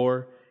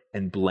pure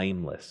and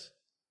blameless.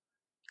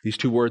 These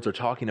two words are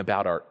talking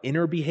about our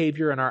inner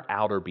behavior and our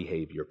outer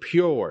behavior.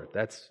 Pure,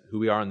 that's who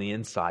we are on the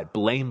inside.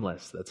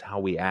 Blameless, that's how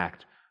we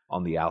act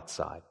on the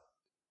outside.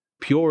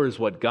 Pure is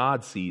what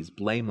God sees.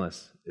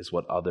 Blameless is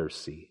what others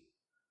see.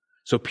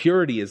 So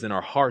purity is in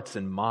our hearts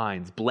and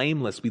minds.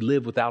 Blameless, we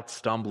live without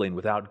stumbling,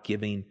 without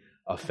giving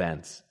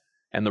offense.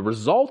 And the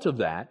result of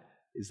that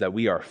is that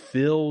we are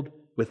filled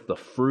with the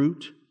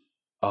fruit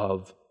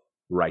of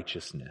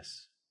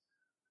righteousness.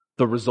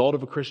 The result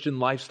of a Christian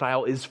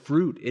lifestyle is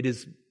fruit. It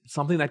is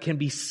something that can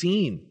be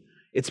seen.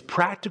 It's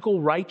practical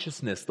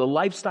righteousness, the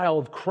lifestyle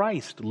of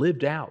Christ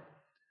lived out.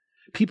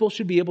 People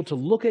should be able to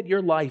look at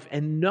your life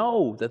and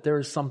know that there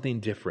is something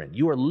different.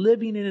 You are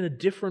living in a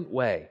different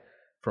way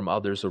from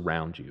others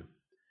around you.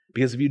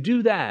 Because if you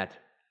do that,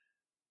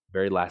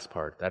 very last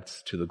part,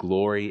 that's to the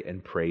glory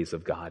and praise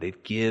of God.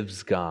 It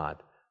gives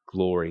God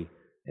glory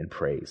and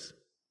praise.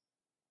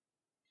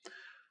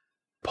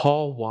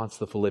 Paul wants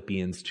the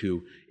Philippians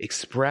to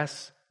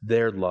express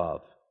their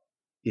love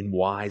in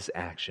wise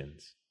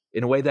actions,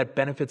 in a way that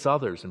benefits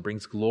others and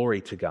brings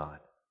glory to God.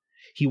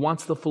 He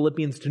wants the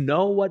Philippians to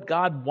know what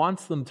God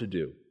wants them to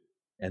do,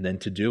 and then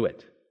to do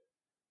it.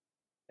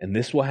 And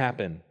this will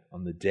happen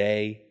on the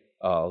day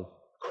of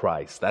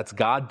Christ. That's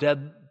God's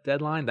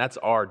deadline. That's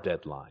our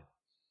deadline.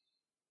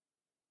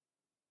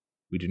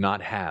 We do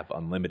not have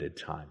unlimited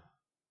time.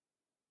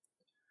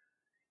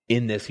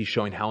 In this, he's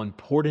showing how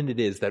important it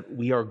is that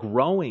we are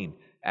growing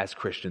as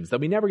Christians, that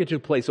we never get to a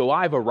place, oh,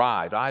 I've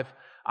arrived,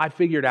 I've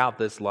figured out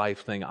this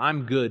life thing,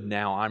 I'm good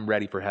now, I'm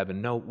ready for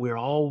heaven. No, we're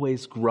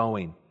always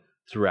growing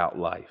throughout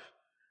life.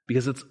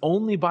 Because it's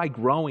only by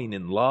growing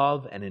in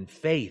love and in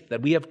faith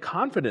that we have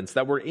confidence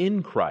that we're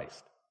in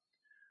Christ.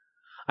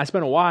 I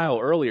spent a while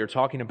earlier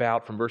talking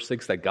about from verse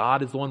 6 that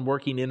God is the one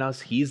working in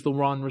us, He's the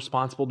one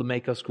responsible to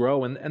make us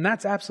grow, and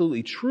that's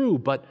absolutely true,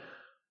 but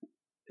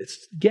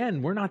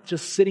again, we're not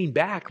just sitting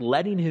back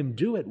letting Him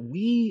do it.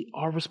 We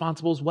are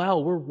responsible as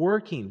well. We're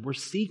working. We're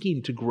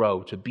seeking to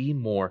grow, to be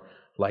more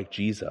like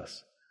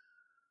Jesus.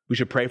 We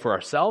should pray for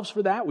ourselves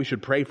for that. We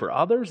should pray for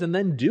others and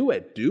then do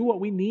it. Do what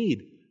we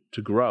need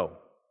to grow.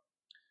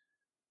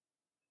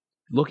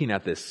 Looking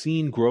at this,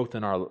 seeing growth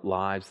in our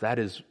lives, that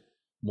is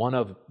one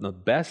of the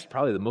best,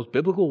 probably the most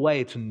biblical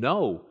way to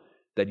know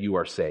that you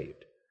are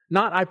saved.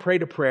 Not I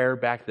prayed a prayer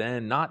back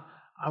then, not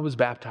I was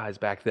baptized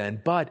back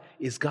then, but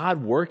is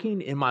God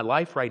working in my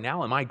life right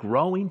now? Am I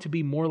growing to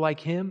be more like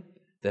Him?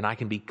 Then I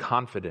can be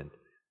confident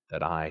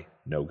that I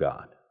know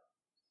God.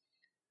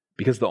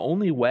 Because the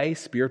only way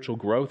spiritual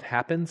growth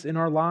happens in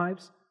our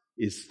lives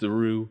is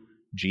through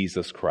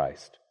Jesus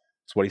Christ.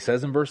 That's what he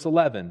says in verse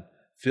 11,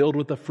 filled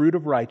with the fruit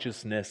of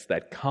righteousness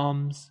that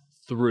comes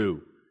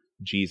through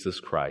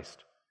Jesus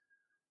Christ.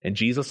 And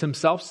Jesus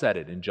himself said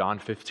it in John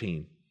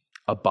 15,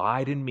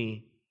 abide in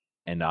me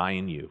and I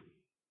in you.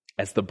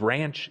 As the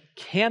branch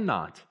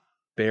cannot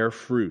bear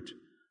fruit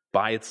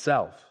by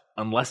itself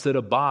unless it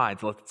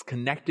abides, unless it's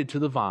connected to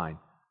the vine,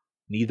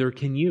 neither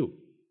can you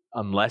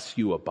unless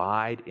you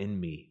abide in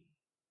me.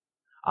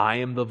 I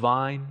am the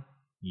vine,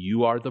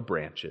 you are the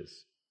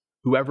branches.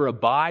 Whoever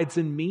abides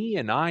in me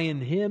and I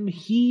in him,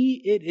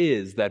 he it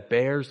is that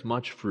bears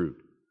much fruit.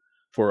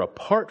 For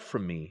apart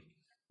from me,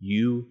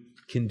 you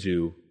can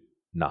do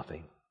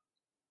nothing.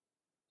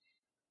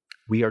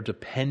 We are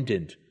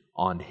dependent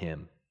on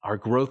him. Our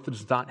growth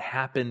does not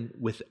happen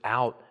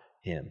without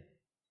him.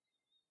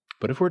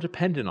 But if we're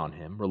dependent on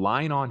him,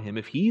 relying on him,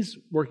 if he's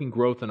working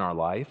growth in our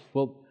life,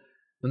 well,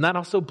 then that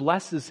also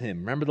blesses him.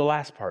 Remember the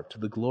last part, to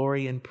the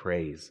glory and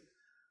praise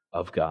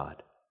of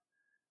God.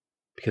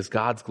 Because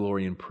God's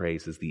glory and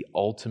praise is the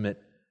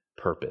ultimate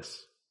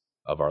purpose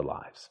of our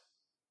lives.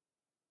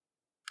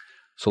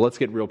 So let's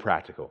get real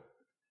practical.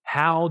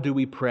 How do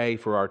we pray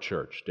for our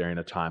church during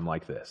a time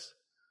like this?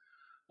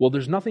 Well,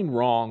 there's nothing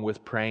wrong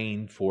with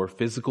praying for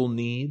physical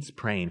needs,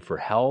 praying for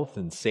health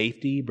and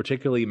safety,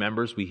 particularly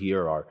members we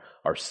hear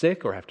are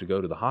sick or have to go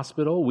to the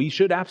hospital. We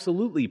should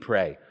absolutely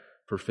pray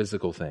for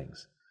physical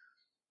things.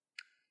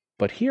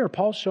 But here,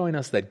 Paul's showing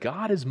us that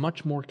God is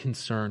much more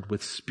concerned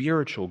with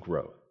spiritual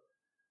growth.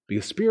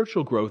 Because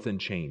spiritual growth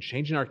and change,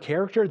 changing our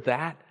character,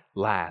 that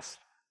lasts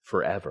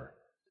forever.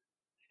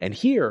 And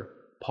here,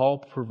 Paul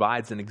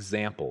provides an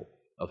example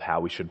of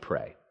how we should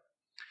pray.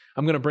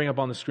 I'm going to bring up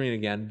on the screen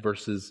again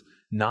verses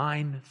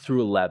 9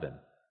 through 11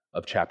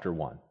 of chapter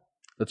 1.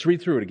 Let's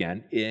read through it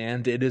again.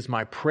 And it is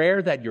my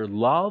prayer that your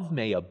love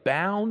may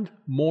abound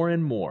more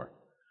and more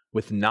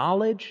with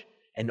knowledge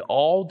and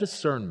all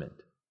discernment,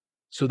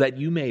 so that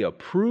you may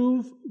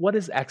approve what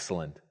is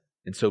excellent,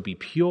 and so be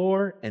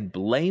pure and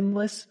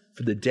blameless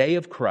for the day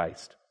of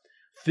Christ,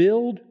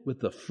 filled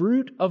with the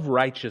fruit of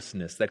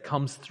righteousness that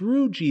comes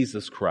through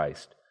Jesus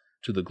Christ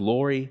to the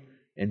glory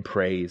and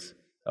praise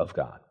of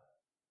God.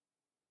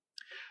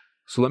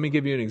 So let me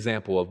give you an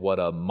example of what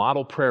a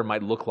model prayer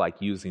might look like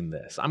using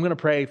this. I'm going to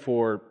pray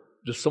for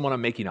just someone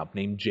I'm making up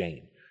named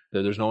Jane.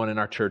 There's no one in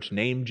our church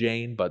named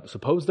Jane, but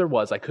suppose there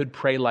was, I could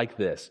pray like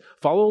this.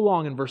 Follow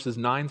along in verses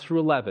 9 through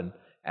 11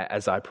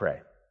 as I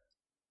pray.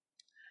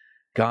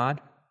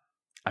 God,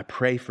 I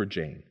pray for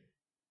Jane.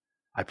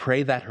 I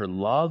pray that her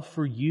love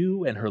for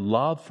you and her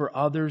love for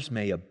others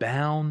may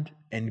abound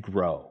and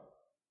grow.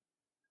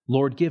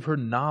 Lord, give her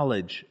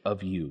knowledge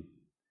of you.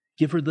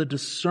 Give her the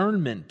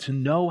discernment to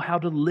know how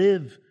to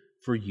live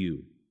for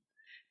you.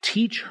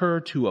 Teach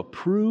her to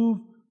approve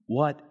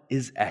what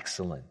is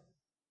excellent.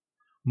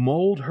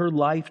 Mold her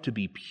life to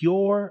be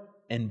pure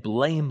and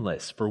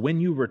blameless for when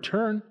you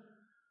return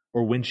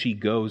or when she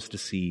goes to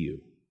see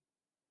you.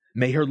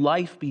 May her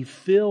life be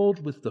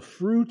filled with the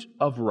fruit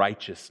of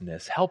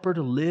righteousness. Help her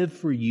to live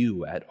for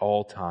you at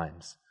all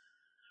times.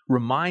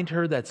 Remind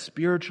her that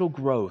spiritual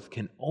growth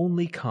can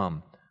only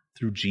come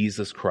through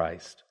Jesus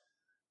Christ.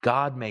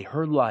 God, may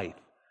her life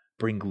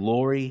bring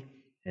glory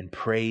and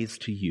praise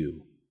to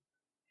you.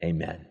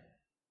 Amen.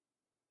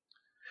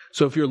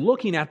 So if you're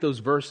looking at those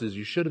verses,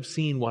 you should have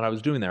seen what I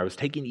was doing there. I was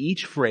taking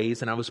each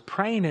phrase and I was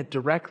praying it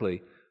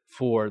directly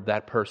for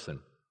that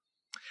person.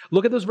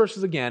 Look at those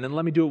verses again, and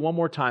let me do it one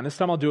more time. This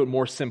time I'll do it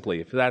more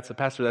simply. If that's a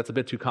pastor, that's a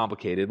bit too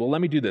complicated. Well,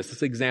 let me do this. This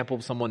is an example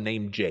of someone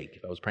named Jake.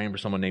 If I was praying for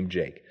someone named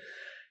Jake.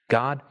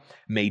 God,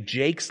 may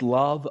Jake's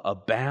love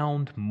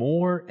abound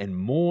more and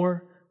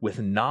more with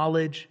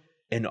knowledge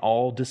and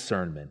all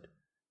discernment,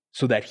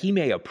 so that he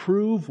may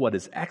approve what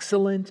is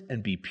excellent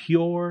and be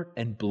pure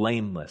and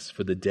blameless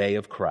for the day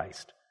of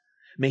Christ.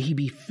 May he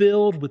be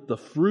filled with the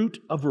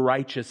fruit of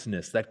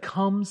righteousness that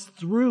comes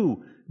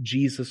through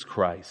Jesus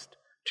Christ,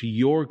 to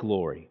your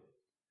glory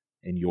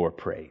and your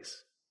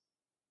praise.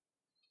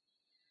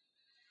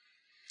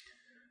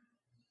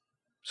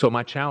 So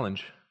my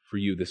challenge for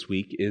you this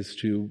week is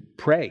to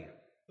pray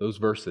those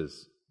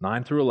verses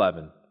 9 through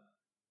 11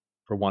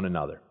 for one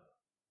another.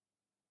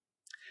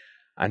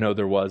 I know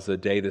there was a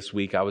day this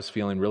week I was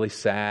feeling really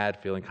sad,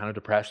 feeling kind of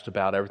depressed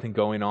about everything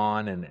going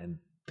on, and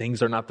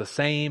things are not the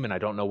same, and I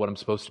don't know what I'm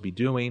supposed to be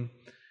doing.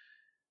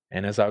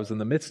 And as I was in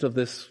the midst of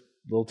this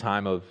little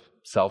time of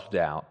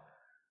self-doubt,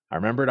 I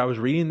remembered I was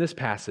reading this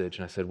passage,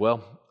 and I said,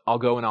 well, I'll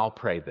go and I'll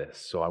pray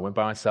this. So I went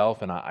by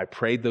myself, and I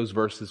prayed those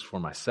verses for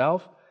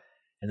myself,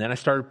 and then I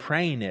started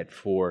praying it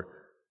for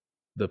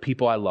the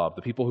people I love,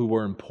 the people who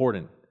were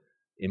important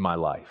in my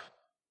life.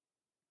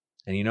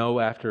 And you know,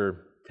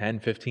 after 10,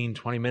 15,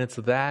 20 minutes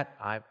of that,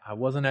 I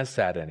wasn't as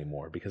sad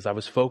anymore because I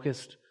was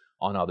focused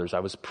on others.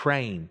 I was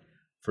praying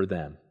for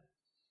them.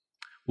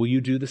 Will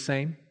you do the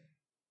same?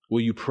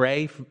 Will you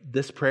pray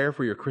this prayer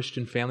for your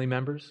Christian family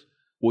members?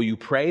 Will you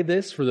pray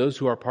this for those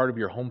who are part of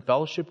your home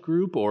fellowship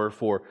group or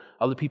for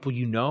other people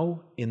you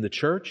know in the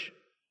church?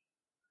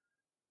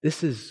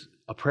 This is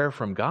a prayer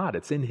from God.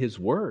 It's in His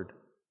Word.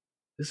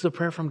 This is a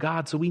prayer from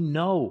God, so we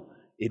know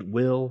it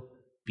will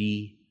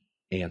be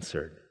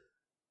answered.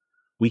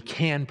 We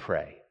can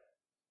pray,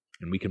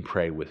 and we can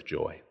pray with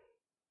joy.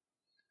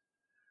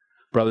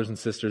 Brothers and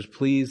sisters,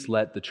 please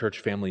let the church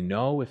family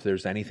know if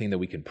there's anything that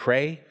we can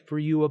pray for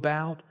you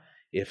about,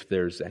 if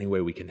there's any way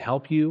we can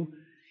help you.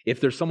 If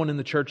there's someone in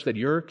the church that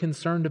you're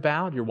concerned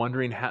about, you're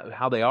wondering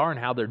how they are and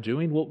how they're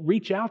doing, well,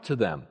 reach out to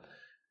them.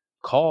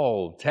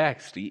 Call,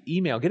 text,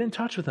 email, get in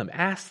touch with them.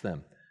 Ask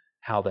them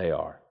how they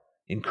are.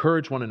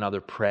 Encourage one another.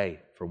 Pray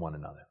for one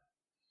another.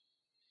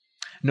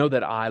 Know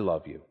that I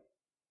love you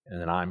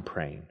and that I'm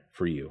praying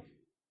for you.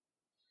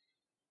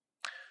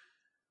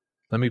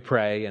 Let me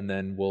pray, and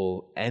then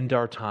we'll end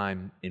our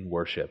time in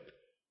worship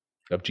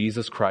of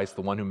Jesus Christ,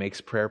 the one who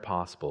makes prayer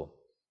possible,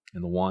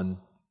 and the one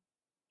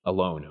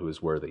alone who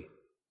is worthy.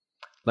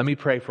 Let me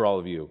pray for all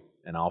of you,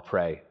 and I'll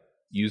pray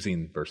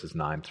using verses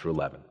 9 through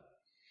 11.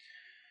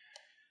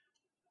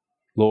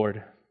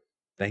 Lord,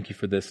 thank you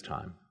for this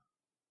time.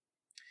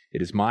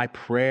 It is my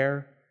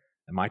prayer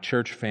and my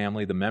church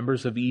family, the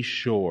members of East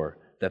Shore,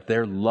 that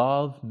their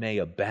love may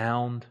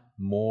abound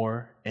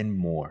more and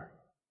more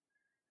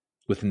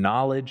with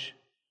knowledge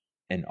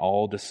and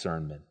all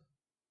discernment.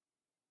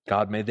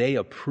 God, may they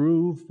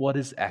approve what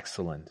is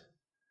excellent.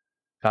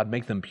 God,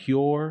 make them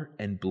pure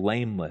and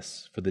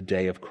blameless for the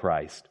day of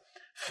Christ.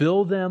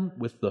 Fill them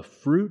with the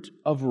fruit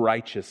of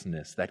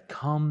righteousness that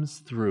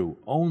comes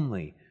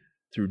only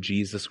through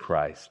Jesus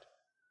Christ,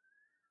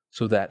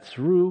 so that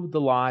through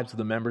the lives of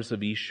the members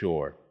of East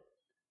Shore,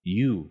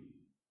 you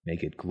may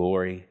get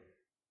glory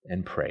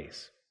and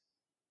praise.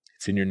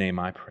 It's in your name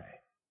I pray.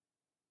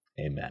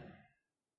 Amen.